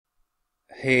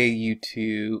Hey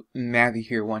YouTube, Navi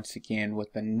here once again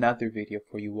with another video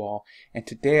for you all, and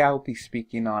today I will be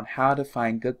speaking on how to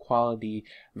find good quality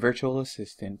virtual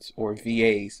assistants or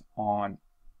VAs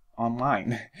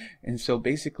online. And so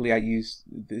basically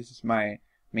this is my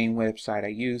main website. I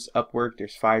use Upwork,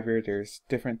 there's Fiverr, there's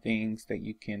different things that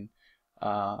you can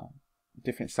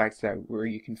different sites where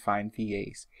you can find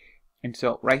VAs. And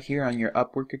so right here on your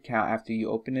Upwork account, after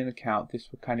you open an account, this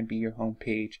will kind of be your home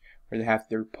page where they have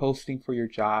their posting for your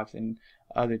jobs and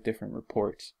other different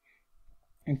reports.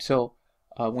 And so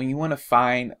when you want to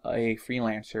find a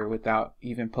freelancer without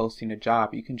even posting a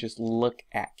job, you can just look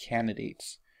at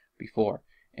candidates before.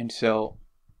 And so,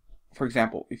 for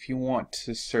example, if you want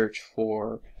to search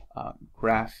for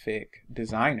graphic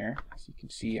designer, as you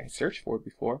can see I searched for it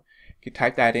before, you can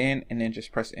type that in and then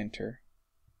just press enter.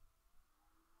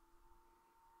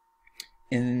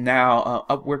 And now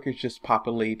Upwork is just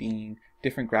populating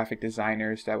different graphic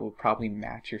designers that will probably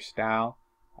match your style.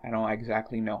 I don't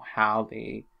exactly know how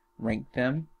they rank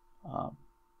them.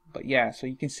 But yeah, so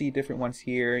you can see different ones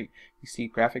here. You see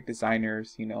graphic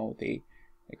designers, you know, they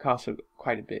cost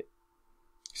quite a bit.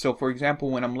 So for example,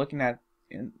 when I'm looking at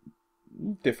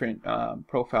different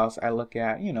profiles, I look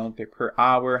at, you know, their per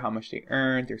hour, how much they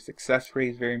earn, their success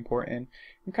rate is very important,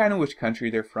 and kind of which country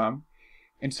they're from.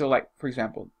 And so like, for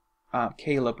example,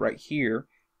 Caleb right here,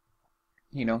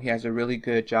 you know, he has a really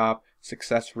good job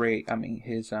success rate. I mean,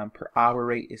 his per hour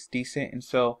rate is decent, and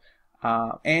so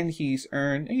and he's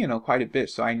earned, you know, quite a bit,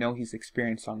 so I know he's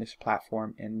experienced on this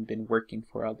platform and been working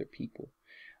for other people.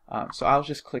 So I'll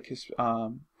just click his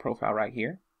profile right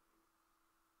here,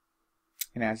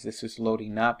 and as this is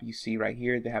loading up, you see right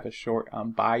here they have a short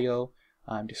bio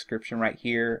description right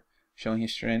here showing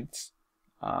his strengths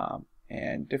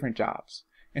and different jobs.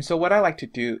 And so what I like to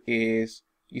do is,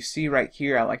 you see right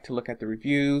here, I like to look at the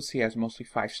reviews. He has mostly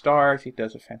 5 stars. He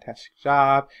does a fantastic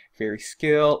job, very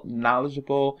skilled,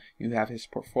 knowledgeable. You have his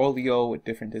portfolio with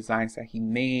different designs that he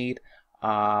made.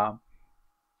 And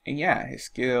yeah, his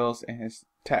skills and his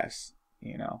tests,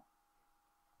 you know.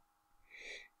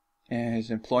 And his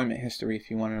employment history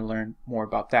if you want to learn more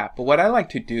about that. But what I like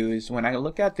to do is when I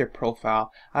look at their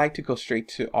profile, I like to go straight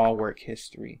to all work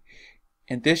history.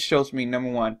 And this shows me,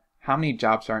 number one, how many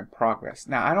jobs are in progress.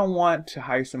 Now, I don't want to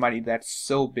hire somebody that's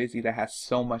so busy that has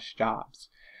so much jobs.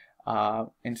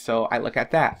 And so I look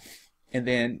at that. And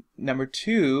then number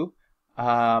two,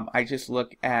 I just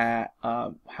look at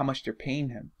how much they're paying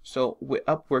him. So with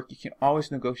Upwork, you can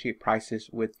always negotiate prices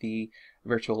with the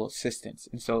virtual assistants.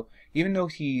 And so even though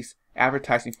he's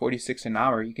advertising $46 an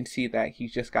hour, you can see that he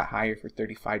just got hired for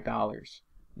 $35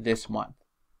 this month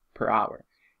per hour.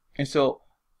 And so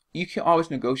you can always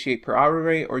negotiate per hour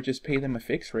rate or just pay them a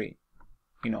fixed rate,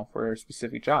 you know, for a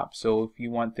specific job. So if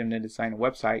you want them to design a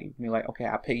website, you can be like, okay,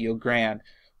 I'll pay you $1,000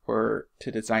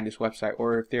 to design this website.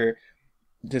 Or if they're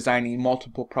designing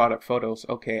multiple product photos,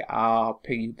 okay, I'll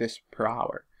pay you this per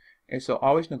hour. And so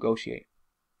always negotiate.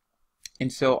 And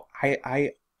so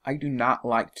I do not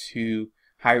like to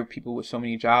hire people with so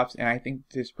many jobs, and I think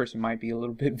this person might be a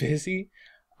little bit busy,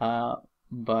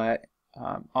 but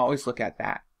always look at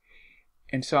that.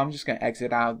 And so I'm just going to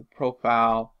exit out of the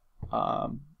profile,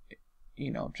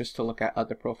 you know, just to look at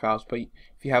other profiles. But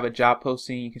if you have a job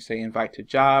posting, you can say invite to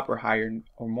job or hire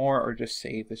or more, or just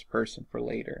save this person for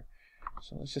later.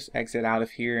 So let's just exit out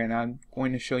of here, and I'm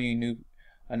going to show you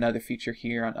another feature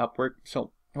here on Upwork.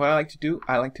 So what I like to do,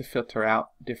 I like to filter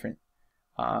out different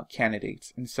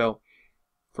candidates. And so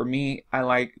for me, I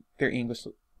like their English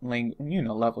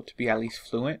level to be at least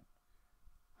fluent.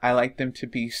 I like them to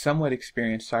be somewhat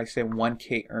experienced, so I said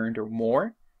 1K earned or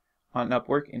more on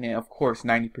Upwork, and then of course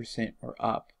 90% or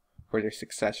up for their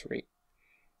success rate.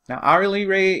 Now hourly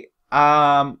rate,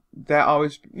 that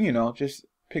always, you know, just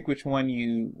pick which one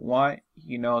you want.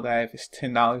 You know that if it's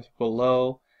 $10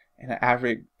 below, and the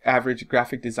average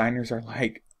graphic designers are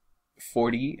like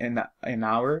 40 an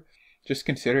hour, just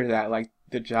consider that like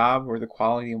the job or the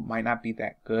quality might not be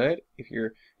that good if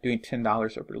you're doing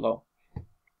 $10 or below.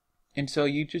 And so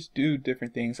you just do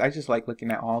different things. I just like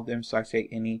looking at all of them, so I say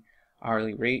any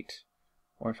hourly rate,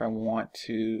 or if I want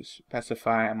to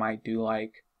specify, I might do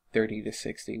like 30 to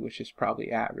 60, which is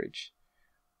probably average.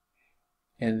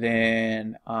 And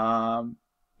then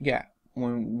yeah,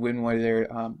 when were they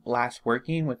last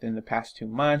working, within the past 2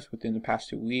 months, within the past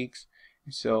 2 weeks.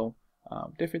 And so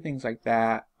different things like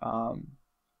that.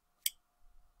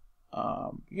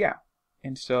 Yeah,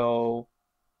 and so,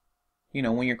 you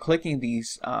know, when you're clicking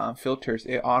these filters,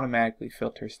 it automatically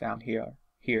filters down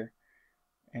here.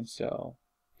 And so,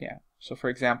 yeah. So for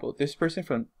example, this person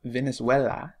from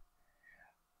Venezuela,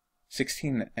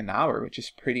 16 an hour, which is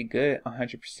pretty good,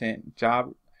 100%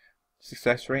 job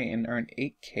success rate and earned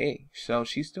 8K. So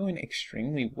she's doing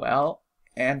extremely well,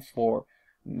 and for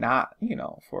not,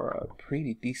 for a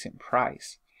pretty decent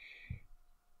price.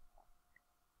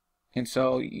 And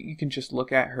so you can just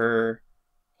look at her,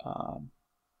 her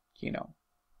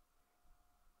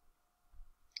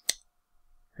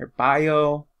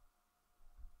bio.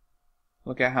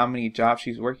 Look at how many jobs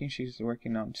she's working. She's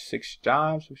working on 6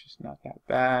 jobs, which is not that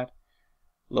bad.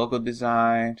 Logo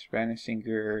design, Spanish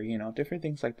singer, different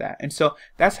things like that. And so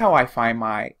that's how I find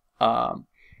my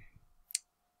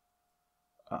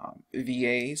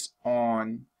VAs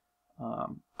on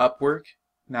Upwork.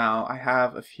 Now I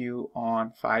have a few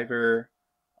on Fiverr,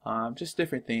 just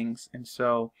different things. And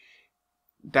so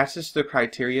that's just the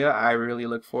criteria I really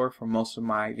look for most of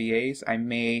my VAs. I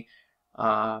may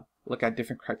look at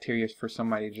different criteria for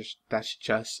somebody that's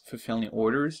just fulfilling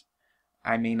orders.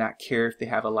 I may not care if they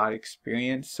have a lot of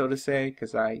experience, so to say,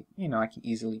 because I can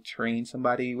easily train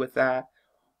somebody with that,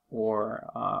 or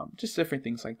just different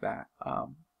things like that.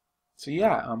 So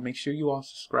yeah, make sure you all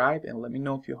subscribe and let me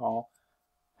know if you all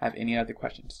have any other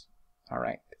questions. All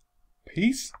right,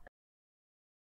 peace.